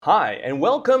Hi, and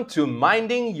welcome to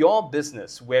Minding Your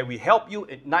Business, where we help you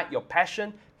ignite your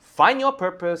passion, find your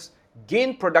purpose,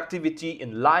 gain productivity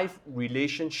in life,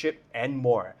 relationship, and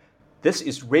more. This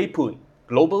is Phoon,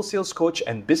 Global Sales Coach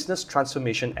and Business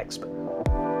Transformation Expert.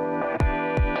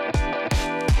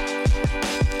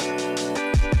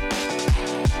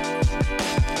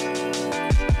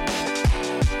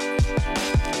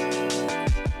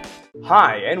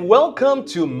 Hi, and welcome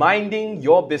to Minding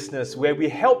Your Business, where we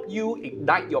help you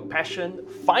ignite your passion,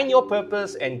 find your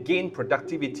purpose, and gain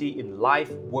productivity in life,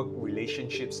 work,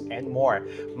 relationships, and more.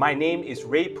 My name is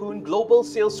Phoon, Global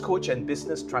Sales Coach and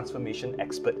Business Transformation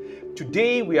Expert.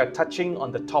 Today, we are touching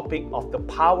on the topic of the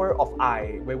power of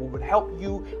I, where we will help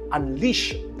you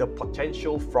unleash the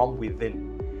potential from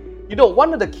within. You know,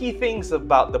 one of the key things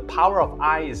about the power of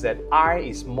I is that I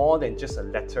is more than just a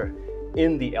letter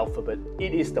in the alphabet.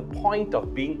 It is the point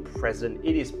of being present.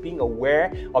 It is being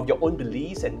aware of your own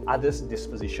beliefs and others'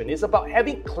 disposition. It's about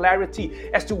having clarity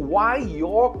as to why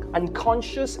your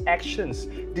unconscious actions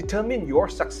determine your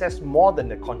success more than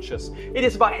the conscious. It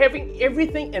is about having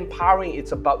everything empowering.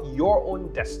 It's about your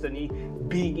own destiny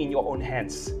being in your own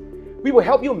hands. We will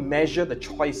help you measure the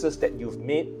choices that you've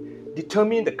made,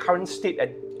 determine the current state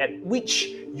at which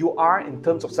you are in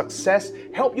terms of success,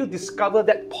 help you discover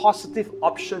that positive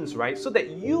options, right? So that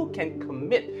you can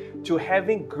commit to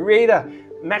having greater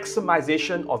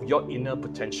maximization of your inner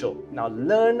potential. Now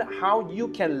learn how you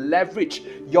can leverage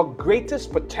your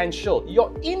greatest potential,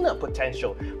 your inner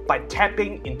potential, by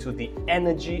tapping into the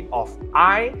energy of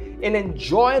I and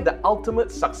enjoy the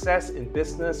ultimate success in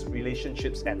business,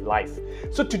 relationships, and life.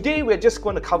 So today we're just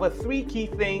going to cover three key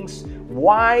things.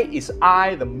 Why is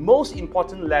I the most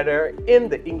important letter in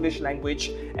the English language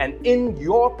and in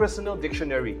your personal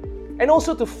dictionary? And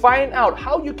also to find out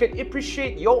how you can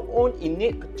appreciate your own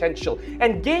innate potential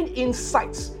and gain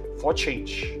insights for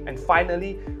change. And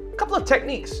finally, a couple of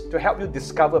techniques to help you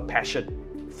discover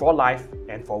passion for life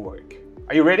and for work.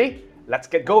 Are you ready? Let's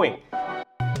get going.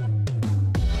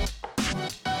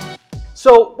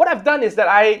 So what I've done is that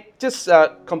I just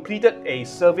completed a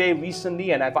survey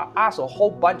recently, and I've asked a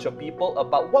whole bunch of people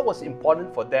about what was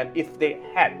important for them if they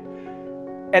had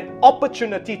an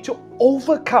opportunity to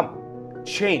overcome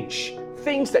change,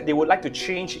 things that they would like to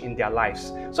change in their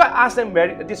lives. So I asked them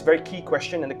this very key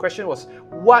question, and the question was,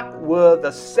 what were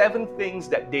the 7 things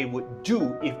that they would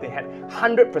do if they had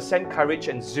 100% courage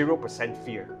and 0%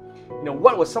 fear? You know,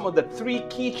 what were some of the 3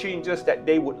 key changes that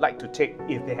they would like to take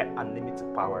if they had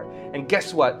unlimited power? And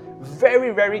guess what?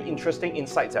 Very, very interesting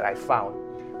insights that I found.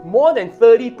 More than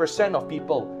 30% of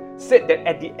people said that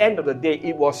at the end of the day,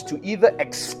 it was to either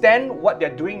extend what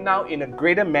they're doing now in a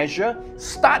greater measure,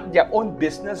 start their own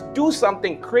business, do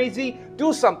something crazy,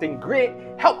 do something great,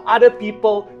 help other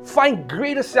people, find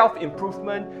greater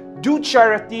self-improvement, do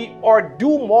charity, or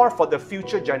do more for the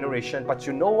future generation. But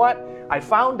you know what? I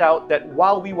found out that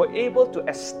while we were able to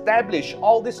establish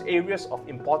all these areas of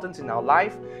importance in our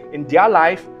life, in their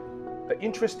life, the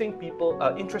interesting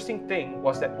thing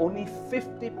was that only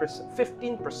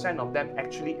 15% of them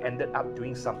actually ended up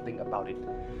doing something about it.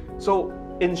 So,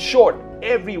 in short,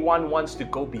 everyone wants to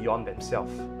go beyond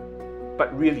themselves.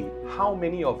 But really, how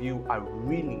many of you are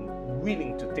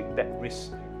willing to take that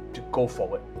risk to go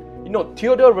forward? You know,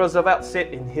 Theodore Roosevelt said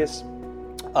in his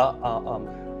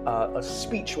a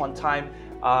speech one time,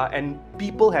 and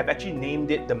people have actually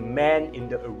named it the man in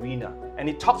the arena. And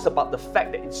it talks about the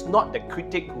fact that it's not the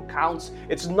critic who counts,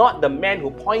 it's not the man who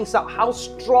points out how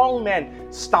strong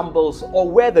man stumbles or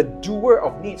where the doer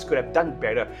of needs could have done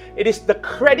better. It is the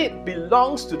credit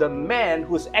belongs to the man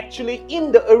who's actually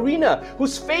in the arena,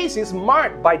 whose face is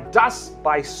marked by dust,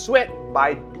 by sweat,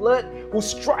 by blood, who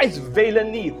strives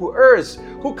valiantly, who errs,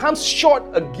 who comes short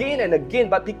again and again,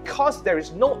 but because there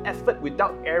is no effort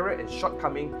without error and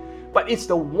shortcoming, but it's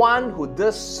the one who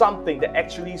does something that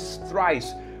actually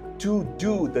strives to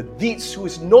do the deeds, who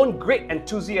is known great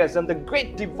enthusiasm, the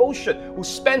great devotion, who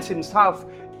spends himself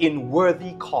in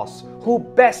worthy cause, who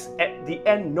best at the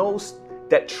end knows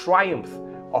that triumph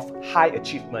of high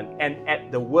achievement, and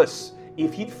at the worst,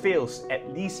 if he fails,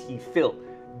 at least he failed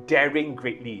daring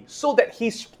greatly, so that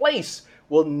his place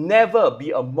will never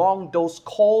be among those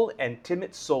cold and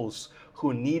timid souls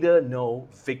who neither know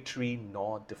victory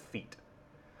nor defeat.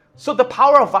 So the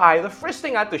power of I, the first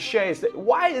thing I have to share is that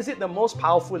why is it the most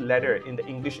powerful letter in the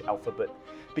English alphabet?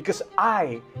 Because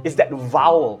I is that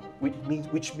vowel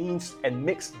which means and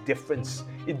makes difference.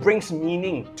 It brings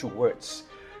meaning to words.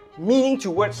 Meaning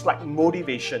to words like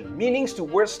motivation, meanings to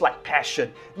words like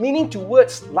passion, meaning to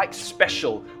words like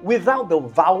special. Without the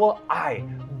vowel I,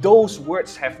 those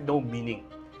words have no meaning.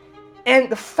 And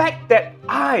the fact that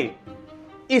I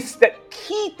is that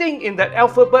key thing in that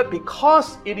alphabet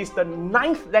because it is the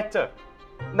ninth letter.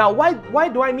 Now,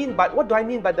 what do I mean by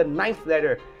the ninth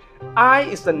letter? I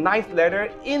is the ninth letter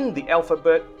in the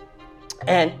alphabet,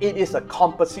 and it is a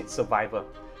composite survivor.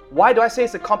 Why do I say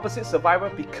it's a composite survivor?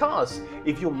 Because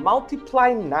if you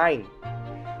multiply 9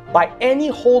 by any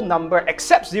whole number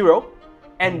except 0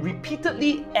 and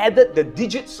repeatedly added the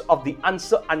digits of the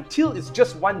answer until it's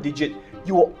just one digit,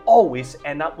 you will always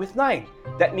end up with 9.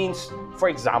 That means, for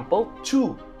example,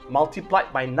 2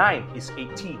 multiplied by 9 is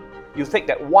 18. You take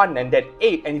that 1 and that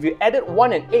 8, and if you added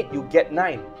 1 and 8, you get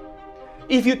 9.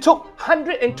 If you took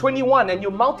 121 and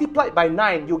you multiplied by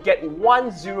 9, you get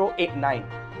 1089.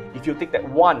 If you take that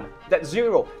 1, that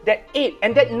 0, that 8,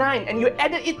 and that 9, and you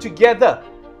added it together,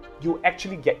 you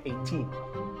actually get 18.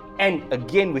 And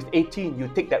again with 18, you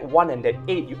take that 1 and that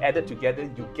 8, you add it together,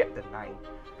 you get the 9.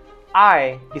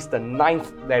 I is the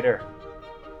ninth letter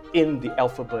in the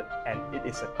alphabet, and it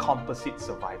is a composite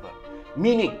survivor.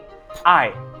 Meaning,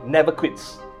 I never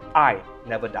quits. I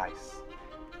never dies.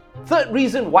 Third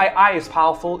reason why I is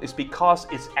powerful is because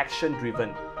it's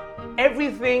action-driven.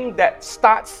 Everything that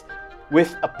starts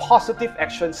with a positive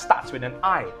action starts with an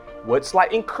I. Words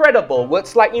like incredible,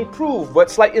 words like improve,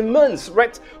 words like immense,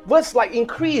 right? Words like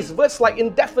increase, words like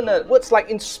indefinite, words like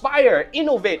inspire,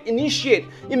 innovate, initiate,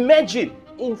 imagine,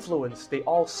 influence, they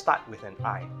all start with an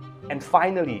I. And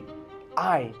finally,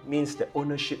 I means that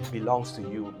ownership belongs to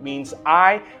you. Means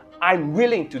I'm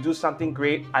willing to do something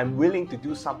great, I'm willing to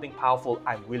do something powerful,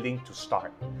 I'm willing to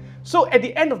start. So at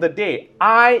the end of the day,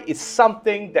 I is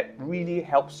something that really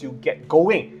helps you get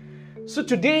going. So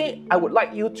today, I would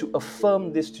like you to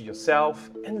affirm this to yourself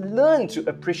and learn to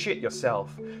appreciate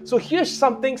yourself. So here's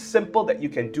something simple that you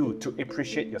can do to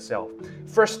appreciate yourself.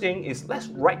 First thing is, let's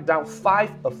write down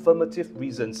 5 affirmative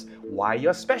reasons why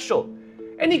you're special.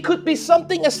 And it could be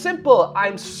something as simple.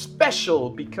 I'm special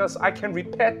because I can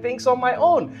repair things on my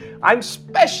own. I'm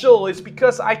special, it's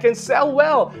because I can sell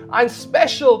well. I'm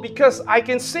special because I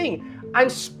can sing. I'm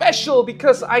special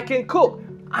because I can cook.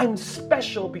 I'm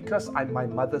special because I'm my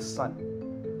mother's son.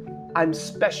 I'm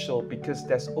special because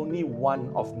there's only one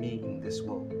of me in this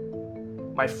world.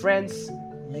 My friends,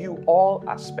 you all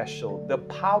are special. The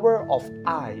power of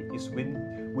I is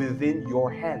within your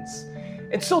hands.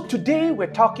 And so today we're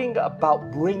talking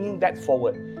about bringing that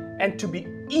forward and to be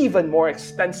even more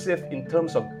extensive in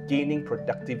terms of gaining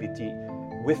productivity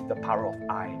with the power of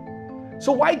I.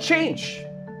 So why change?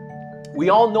 We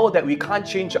all know that we can't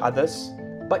change others,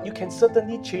 but you can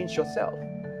certainly change yourself.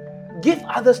 Give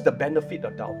others the benefit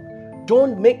of doubt.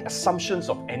 Don't make assumptions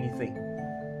of anything.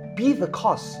 Be the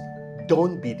cause,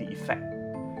 don't be the effect.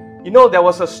 You know, there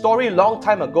was a story a long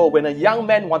time ago when a young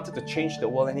man wanted to change the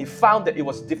world and he found that it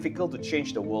was difficult to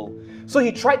change the world. So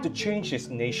he tried to change his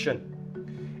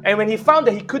nation. And when he found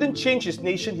that he couldn't change his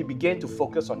nation, he began to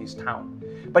focus on his town.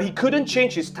 But he couldn't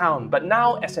change his town. But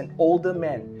now as an older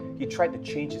man, he tried to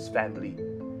change his family.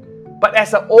 But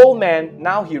as an old man,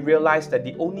 now he realized that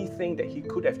the only thing that he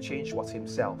could have changed was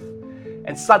himself.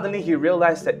 And suddenly he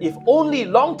realized that if only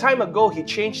long time ago he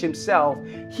changed himself,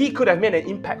 he could have made an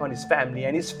impact on his family,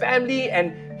 and his family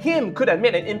and him could have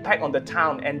made an impact on the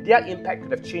town, and their impact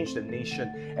could have changed the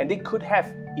nation, and they could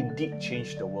have indeed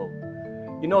changed the world.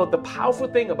 You know, the powerful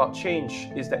thing about change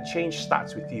is that change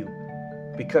starts with you,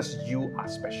 because you are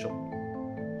special.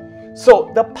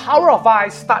 So the power of I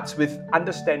starts with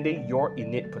understanding your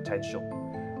innate potential.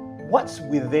 What's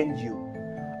within you?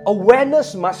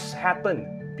 Awareness must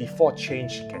happen before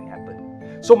change can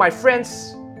happen. So my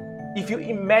friends, if you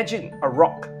imagine a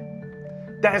rock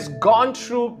that has gone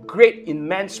through great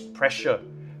immense pressure,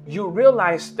 you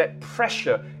realize that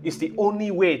pressure is the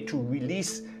only way to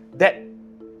release that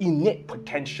innate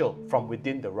potential from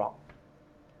within the rock.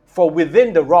 For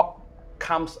within the rock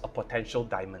comes a potential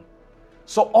diamond.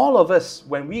 So all of us,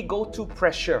 when we go to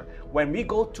pressure, when we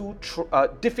go to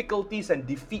difficulties and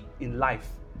defeat in life,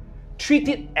 treat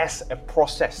it as a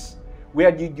process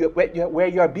where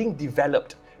you are being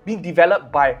developed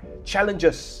by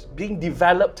challenges, being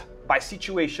developed by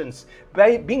situations,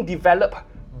 being developed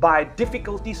by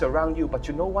difficulties around you. But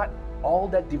you know what? All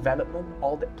that development,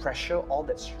 all that pressure, all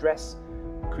that stress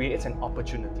creates an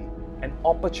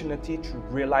opportunity to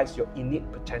realize your innate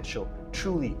potential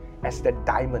truly as that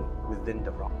diamond within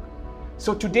the rock.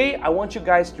 So today, I want you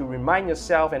guys to remind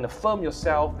yourself and affirm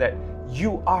yourself that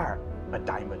you are a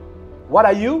diamond. What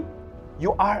are you?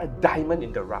 You are a diamond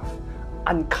in the rough,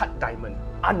 uncut diamond,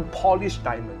 unpolished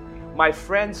diamond. My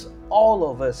friends, all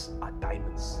of us are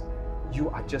diamonds. You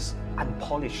are just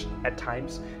unpolished at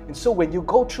times. And so when you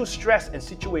go through stress and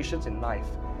situations in life,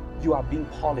 you are being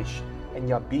polished and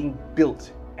you're being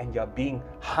built and you're being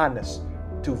harnessed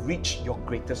to reach your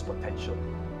greatest potential,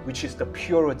 which is the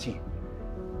purity,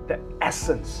 the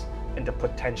essence, and the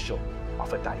potential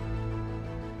of a diamond.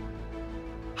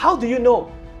 How do you know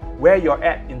where you're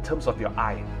at in terms of your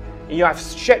I? I've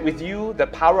shared with you the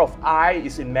power of I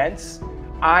is immense.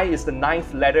 I is the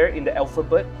 9th letter in the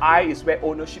alphabet. I is where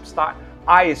ownership starts.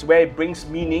 I is where it brings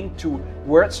meaning to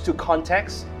words, to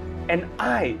context. And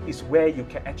I is where you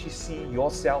can actually see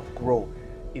yourself grow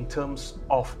in terms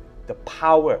of the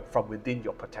power from within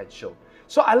your potential.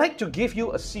 So I like to give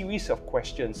you a series of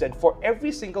questions, and for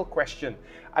every single question,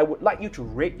 I would like you to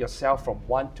rate yourself from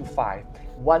 1 to 5.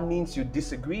 1 means you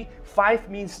disagree, 5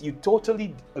 means you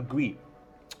totally agree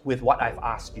with what I've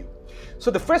asked you. So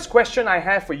the first question I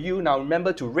have for you, now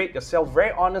remember to rate yourself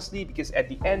very honestly, because at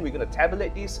the end we're going to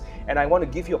tabulate this, and I want to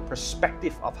give you a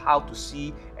perspective of how to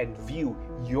see and view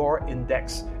your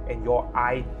index and your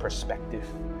I perspective.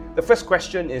 The first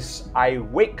question is, I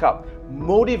wake up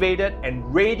motivated and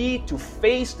ready to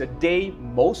face the day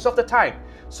most of the time.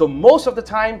 So most of the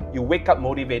time, you wake up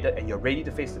motivated and you're ready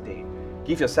to face the day.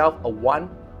 Give yourself a 1,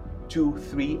 2,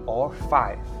 3, or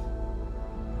 5.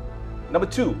 Number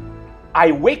 2,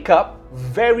 I wake up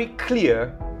very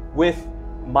clear with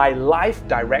my life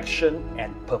direction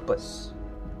and purpose.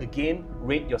 Again,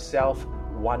 rate yourself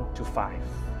 1 to 5.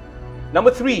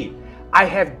 Number 3, I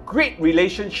have great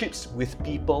relationships with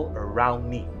people around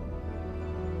me.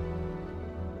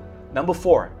 Number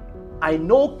 4, I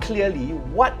know clearly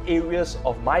what areas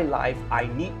of my life I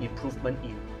need improvement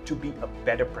in to be a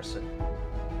better person.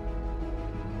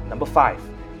 Number 5,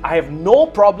 I have no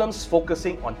problems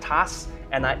focusing on tasks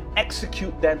and I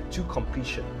execute them to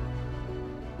completion.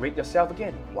 Rate yourself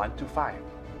again, 1 to 5.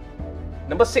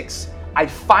 Number 6, I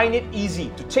find it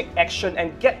easy to take action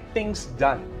and get things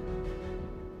done.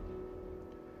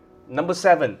 Number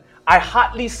 7, I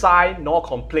hardly sigh nor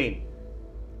complain,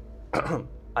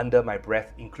 under my breath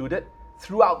included,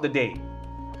 throughout the day.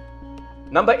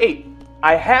 Number 8,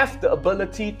 I have the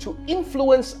ability to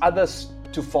influence others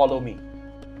to follow me.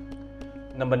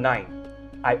 Number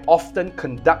 9, I often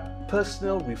conduct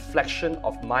personal reflection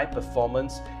of my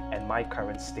performance and my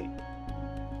current state.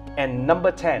 And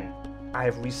number 10, I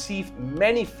have received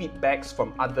many feedbacks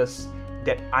from others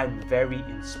that I'm very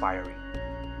inspiring.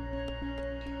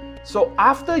 So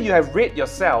after you have rated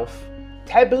yourself,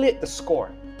 tabulate the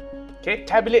score. Okay,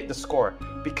 tabulate the score,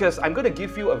 because I'm going to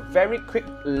give you a very quick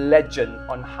legend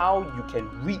on how you can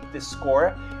read this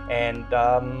score and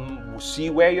see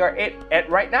where you're at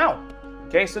right now.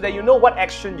 Okay, so that you know what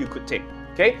action you could take.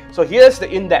 Okay, so here's the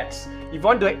index. If you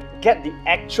want to get the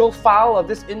actual file of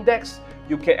this index,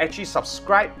 you can actually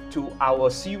subscribe to our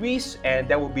series, and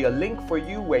there will be a link for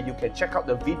you where you can check out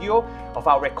the video of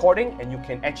our recording, and you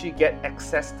can actually get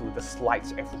access to the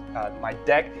slides, my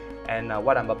deck, and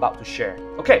what I'm about to share.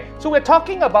 Okay, so we're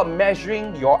talking about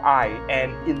measuring your I,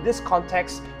 and in this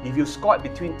context, if you scored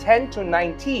between 10 to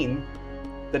 19,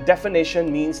 the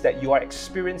definition means that you are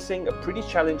experiencing a pretty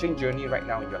challenging journey right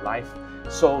now in your life.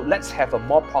 So let's have a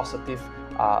more positive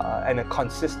and a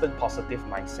consistent positive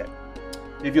mindset.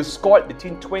 If you scored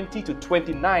between 20 to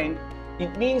 29,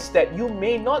 it means that you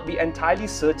may not be entirely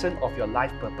certain of your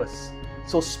life purpose.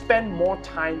 So spend more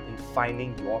time in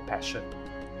finding your passion.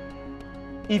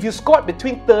 If you scored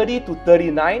between 30 to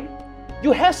 39,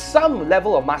 you have some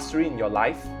level of mastery in your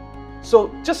life.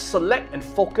 So just select and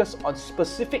focus on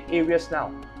specific areas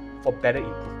now for better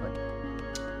improvement.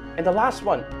 And the last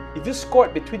one, if you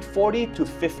scored between 40 to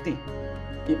 50,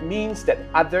 it means that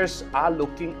others are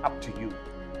looking up to you.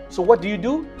 So what do?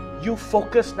 You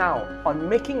focus now on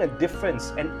making a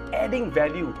difference and adding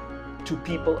value to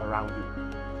people around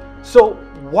you. So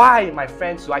why, my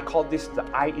friends, do I call this the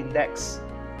I index?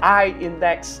 I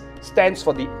index stands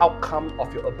for the outcome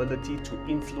of your ability to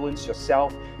influence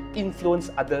yourself, influence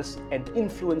others, and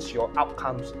influence your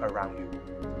outcomes around you.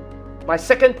 My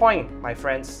second point, my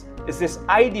friends, is this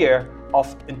idea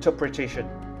of interpretation.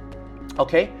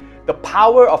 Okay? The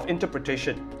power of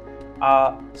interpretation.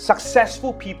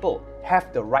 Successful people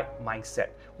have the right mindset.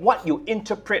 What you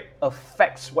interpret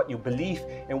affects what you believe,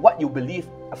 and what you believe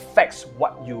affects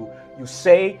what you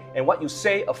say, and what you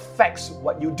say affects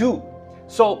what you do.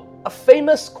 So a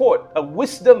famous quote, a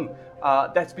wisdom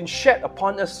that's been shed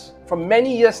upon us for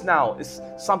many years now is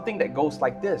something that goes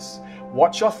like this.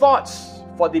 Watch your thoughts,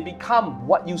 for they become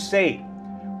what you say.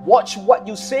 Watch what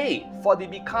you say, for they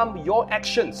become your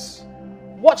actions.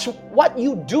 Watch what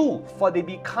you do, for they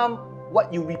become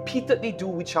what you repeatedly do,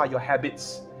 which are your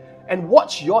habits. And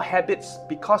watch your habits,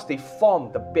 because they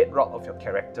form the bedrock of your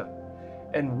character.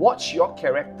 And watch your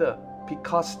character,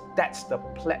 because that's the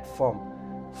platform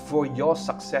for your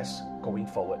success going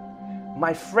forward.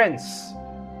 My friends,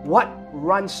 What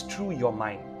runs through your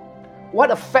mind?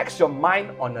 What affects your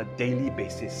mind on a daily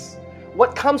basis?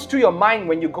 What comes to your mind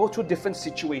when you go through different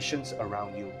situations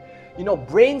around you? You know,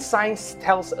 brain science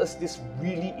tells us this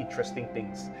really interesting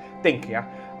things.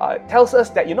 It tells us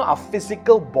that, our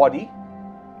physical body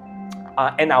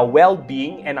and our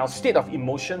well-being and our state of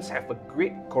emotions have a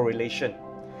great correlation.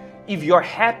 If you're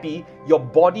happy, your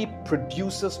body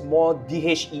produces more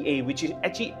DHEA, which is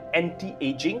actually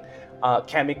anti-aging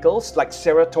chemicals like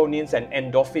serotonins and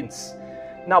endorphins.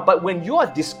 Now, but when you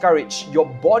are discouraged, your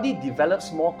body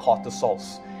develops more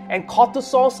cortisols. And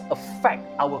cortisols affect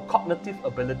our cognitive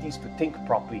abilities to think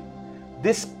properly.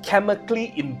 This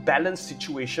chemically imbalanced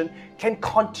situation can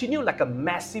continue like a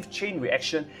massive chain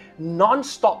reaction,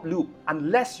 non-stop loop,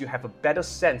 unless you have a better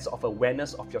sense of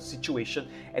awareness of your situation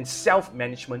and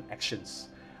self-management actions.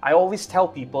 I always tell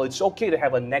people it's okay to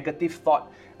have a negative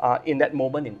thought in that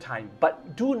moment in time,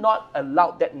 but do not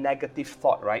allow that negative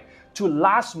thought, to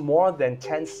last more than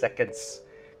 10 seconds.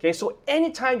 Okay, so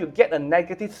anytime you get a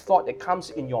negative thought that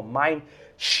comes in your mind,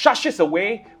 shush it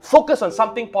away, focus on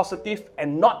something positive,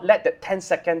 and not let that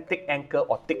 10-second take anchor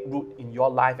or take root in your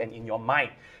life and in your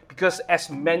mind. Because as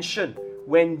mentioned,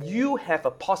 when you have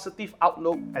a positive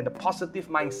outlook and a positive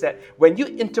mindset, when you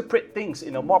interpret things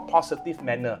in a more positive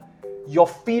manner, your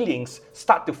feelings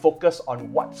start to focus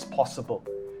on what's possible.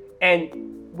 And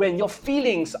when your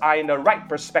feelings are in the right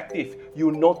perspective,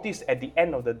 you notice at the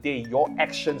end of the day, your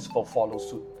actions will follow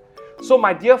suit. So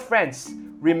my dear friends,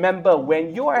 remember,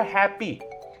 when you are happy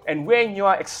and when you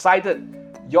are excited,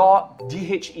 your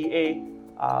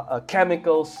DHEA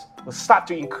chemicals will start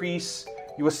to increase.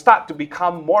 You will start to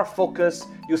become more focused.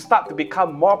 You start to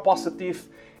become more positive,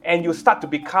 and you start to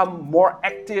become more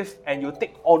active, and you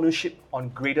take ownership on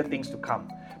greater things to come.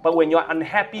 But when you're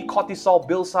unhappy, cortisol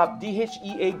builds up,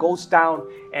 DHEA goes down,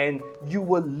 and you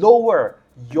will lower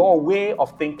your way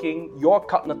of thinking. Your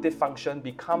cognitive function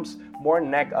becomes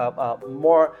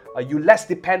you less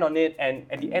depend on it, and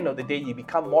at the end of the day, you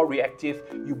become more reactive.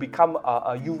 You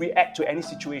react to any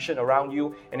situation around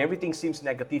you, and everything seems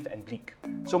negative and bleak.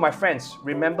 So my friends,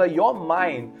 remember, your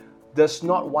mind does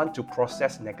not want to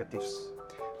process negatives.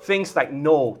 Things like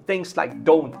no, things like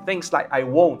don't, things like I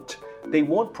won't. They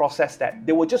won't process that.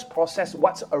 They will just process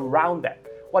what's around that.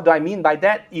 What do I mean by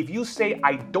that? If you say,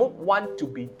 I don't want to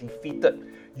be defeated,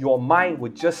 your mind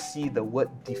would just see the word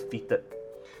defeated.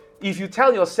 If you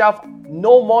tell yourself,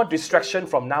 no more distraction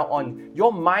from now on,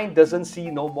 your mind doesn't see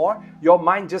no more. Your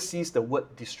mind just sees the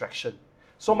word distraction.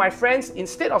 So my friends,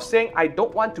 instead of saying, I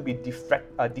don't want to be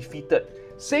defeated,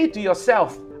 say to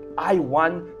yourself, I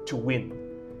want to win.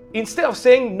 Instead of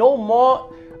saying, no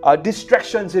more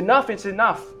distractions, enough is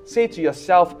enough, say to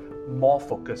yourself, more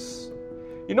focus.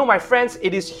 You know, my friends,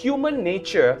 it is human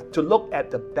nature to look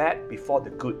at the bad before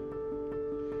the good.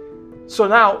 So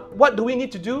now, what do we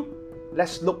need to do?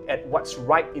 Let's look at what's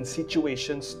right in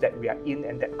situations that we are in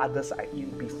and that others are in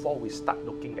before we start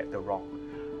looking at the wrong.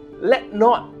 Let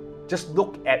not just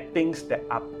look at things that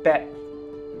are bad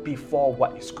before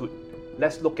what is good.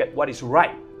 Let's look at what is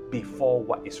right before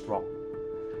what is wrong.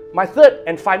 My third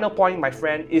and final point, my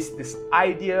friend, is this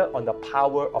idea on the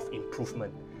power of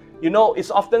improvement. You know,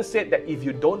 it's often said that if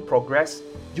you don't progress,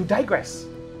 you digress.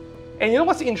 And you know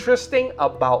what's interesting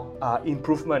about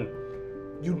improvement?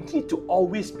 You need to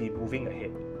always be moving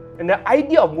ahead. And the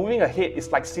idea of moving ahead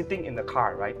is like sitting in the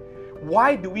car, right?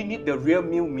 Why do we need the rear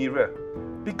view mirror?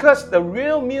 Because the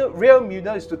rear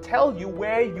mirror is to tell you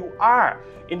where you are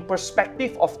in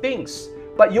perspective of things.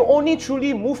 But you only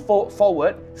truly move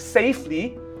forward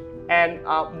safely and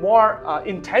more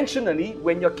intentionally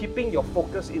when you're keeping your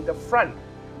focus in the front.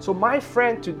 So my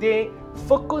friend, today,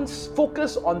 focus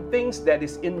on things that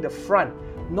is in the front,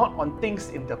 not on things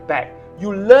in the back.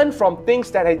 You learn from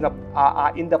things that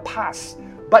are in the past,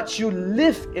 but you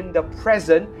live in the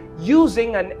present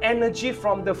using an energy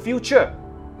from the future.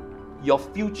 Your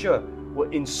future will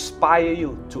inspire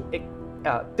you to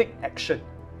take action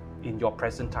in your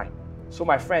present time. So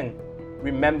my friend,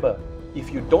 remember,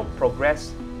 if you don't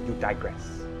progress, you digress.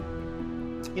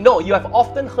 You know, you have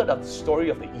often heard of the story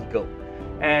of the eagle.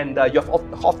 And you have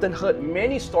often heard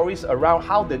many stories around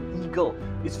how the eagle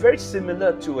is very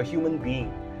similar to a human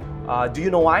being. Do you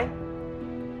know why?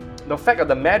 The fact of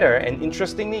the matter, and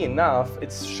interestingly enough,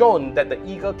 it's shown that the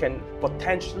eagle can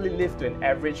potentially live to an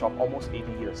average of almost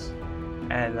 80 years.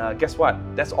 And guess what?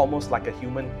 That's almost like a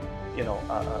human,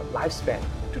 lifespan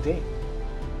today.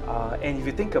 And if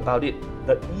you think about it,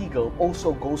 the eagle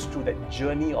also goes through that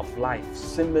journey of life,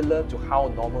 similar to how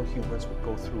normal humans would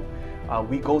go through.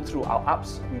 We go through our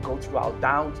ups, we go through our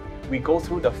downs, we go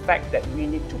through the fact that we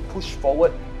need to push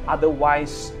forward,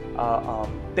 otherwise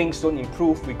things don't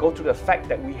improve. We go through the fact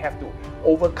that we have to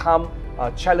overcome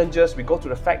challenges. We go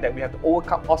through the fact that we have to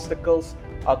overcome obstacles,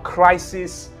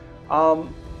 crises,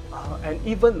 and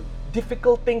even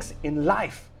difficult things in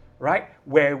life, right?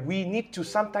 Where we need to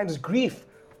sometimes grieve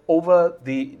over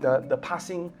the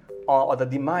passing or the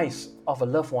demise of a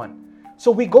loved one. So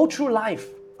we go through life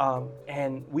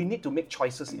and we need to make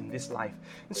choices in this life.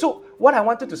 And so what I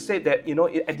wanted to say that,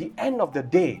 at the end of the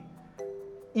day,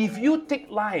 if you take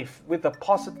life with a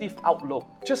positive outlook,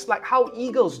 just like how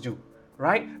eagles do,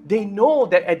 right? They know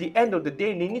that at the end of the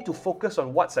day, they need to focus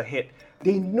on what's ahead.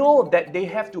 They know that they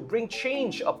have to bring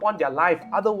change upon their life.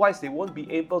 Otherwise, they won't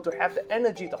be able to have the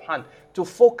energy to hunt, to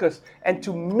focus, and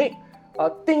to make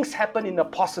things happen in a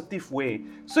positive way.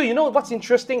 So what's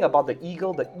interesting about the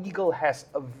eagle? The eagle has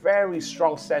a very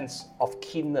strong sense of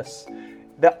keenness.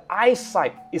 The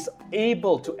eyesight is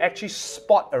able to actually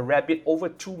spot a rabbit over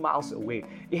 2 miles away.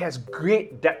 It has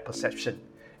great depth perception.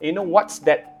 What's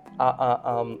that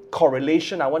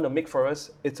correlation I want to make for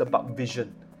us? It's about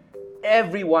vision.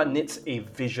 Everyone needs a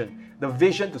vision. The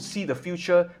vision to see the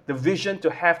future, the vision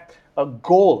to have a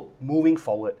goal moving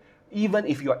forward. Even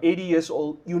if you're 80 years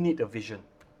old, you need a vision.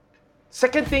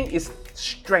 Second thing is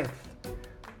strength.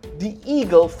 The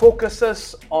eagle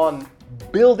focuses on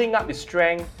building up its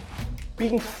strength,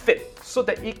 being fit, so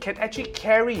that it can actually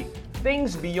carry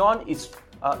things beyond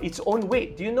its own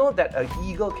weight. Do you know that an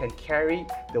eagle can carry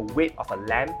the weight of a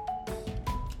lamb?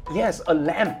 Yes, a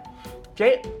lamb.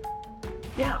 Okay?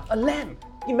 Yeah, a lamb.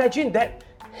 Imagine that,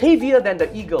 heavier than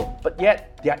the eagle, but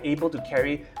yet they are able to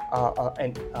carry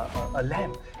a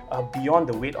lamb beyond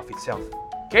the weight of itself.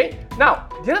 Okay? Now,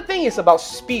 the other thing is about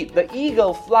speed. The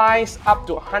eagle flies up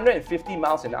to 150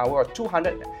 miles an hour or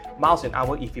 200 miles an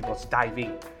hour if it was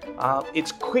diving.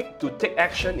 It's quick to take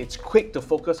action, it's quick to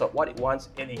focus on what it wants,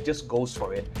 and it just goes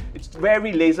for it. It's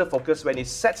very laser focused. When it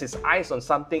sets its eyes on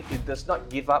something, it does not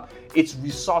give up. It's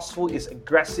resourceful, it's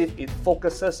aggressive, it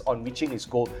focuses on reaching its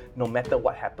goal no matter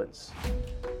what happens.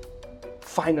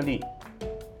 Finally,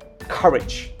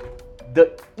 courage.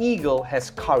 The eagle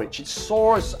has courage. It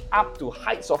soars up to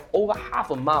heights of over half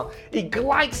a mile. It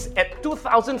glides at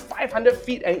 2,500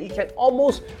 feet and it can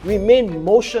almost remain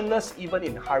motionless even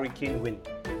in hurricane wind.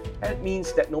 That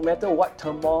means that no matter what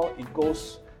turmoil it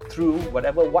goes through,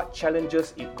 what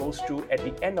challenges it goes through, at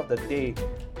the end of the day,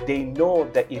 they know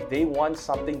that if they want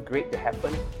something great to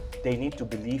happen, they need to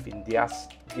believe in their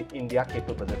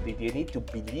capability. They need to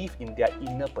believe in their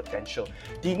inner potential.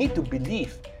 They need to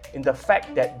believe in the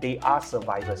fact that they are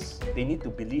survivors. They need to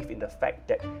believe in the fact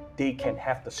that they can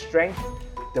have the strength,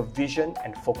 the vision,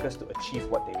 and focus to achieve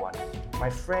what they want.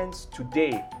 My friends,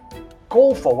 today,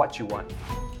 go for what you want.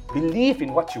 Believe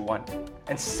in what you want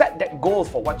and set that goal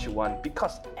for what you want,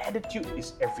 because attitude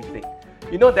is everything.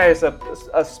 There is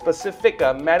a specific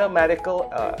mathematical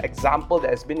example that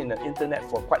has been in the internet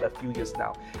for quite a few years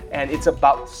now, and it's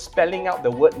about spelling out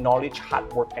the word knowledge,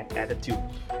 hard work, and attitude.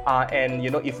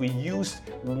 If we use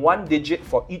one digit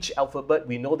for each alphabet,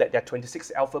 we know that there are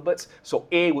 26 alphabets. So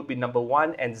A would be number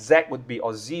 1, and Z would be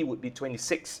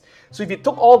 26. So if you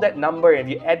took all that number and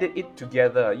you added it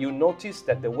together, you notice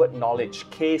that the word knowledge,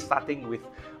 K starting with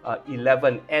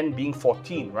 11, N being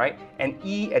 14, right? And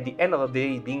E at the end of the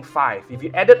day being 5. If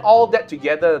you added all that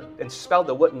together and spell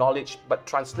the word knowledge, but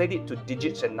translate it to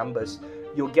digits and numbers,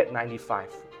 you'll get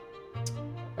 95.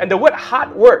 And the word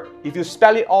hard work, if you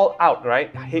spell it all out,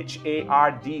 right?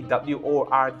 HARDWORK,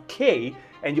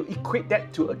 and you equate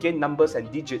that to, again, numbers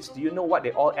and digits, do you know what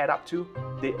they all add up to?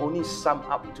 They only sum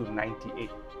up to 98.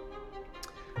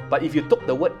 But if you took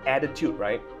the word attitude,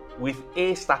 right? With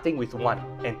A starting with 1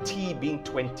 and T being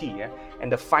 20,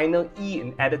 and the final E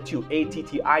in attitude,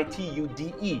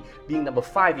 ATTITUDE, being number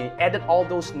 5, and you added all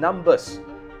those numbers,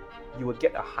 you will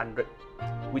get 100.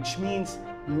 Which means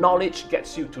knowledge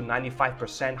gets you to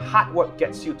 95%, hard work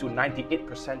gets you to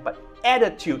 98%, but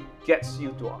attitude gets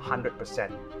you to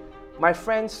 100%. My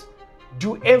friends,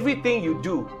 do everything you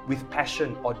do with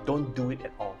passion or don't do it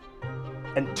at all.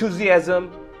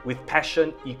 Enthusiasm with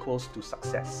passion equals to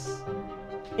success.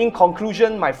 In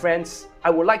conclusion, my friends, I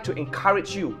would like to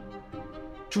encourage you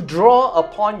to draw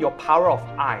upon your power of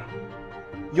I,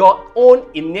 your own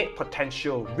innate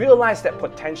potential. Realize that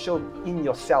potential in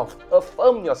yourself.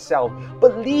 Affirm yourself.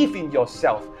 Believe in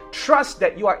yourself. Trust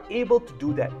that you are able to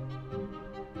do that.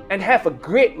 And have a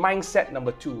great mindset,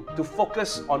 number 2, to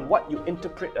focus on what you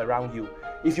interpret around you.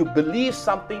 If you believe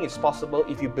something is possible,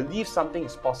 if you believe something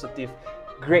is positive,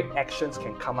 great actions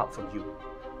can come out from you.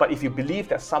 But if you believe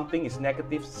that something is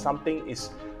negative, something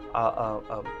is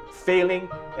failing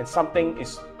and something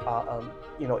is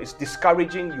is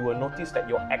discouraging, you will notice that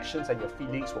your actions and your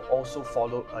feelings will also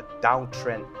follow a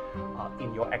downtrend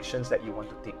in your actions that you want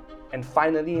to take. And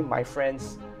finally, my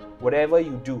friends, whatever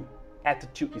you do,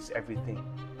 attitude is everything.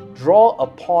 Draw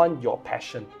upon your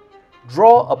passion.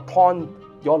 Draw upon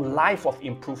your life of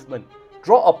improvement.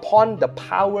 Draw upon the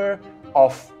power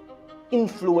of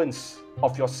influence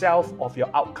of yourself, of your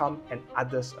outcome, and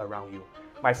others around you.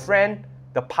 My friend,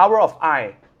 the power of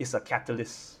I is a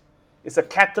catalyst. It's a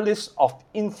catalyst of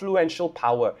influential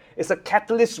power. It's a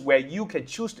catalyst where you can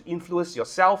choose to influence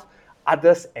yourself,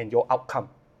 others, and your outcome.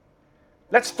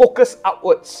 Let's focus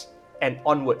outwards and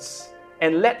onwards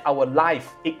and let our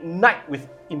life ignite with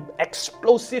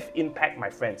explosive impact, my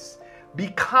friends.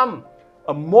 Become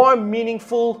a more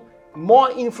meaningful, more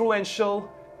influential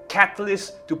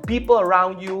catalyst to people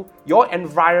around you, your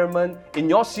environment, in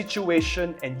your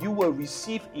situation, and you will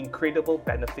receive incredible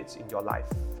benefits in your life.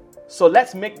 So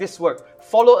let's make this work.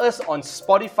 Follow us on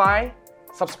Spotify,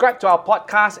 subscribe to our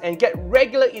podcast, and get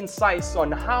regular insights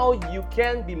on how you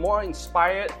can be more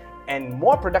inspired and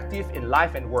more productive in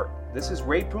life and work. This is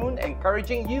Phoon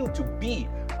encouraging you to be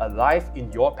alive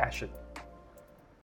in your passion.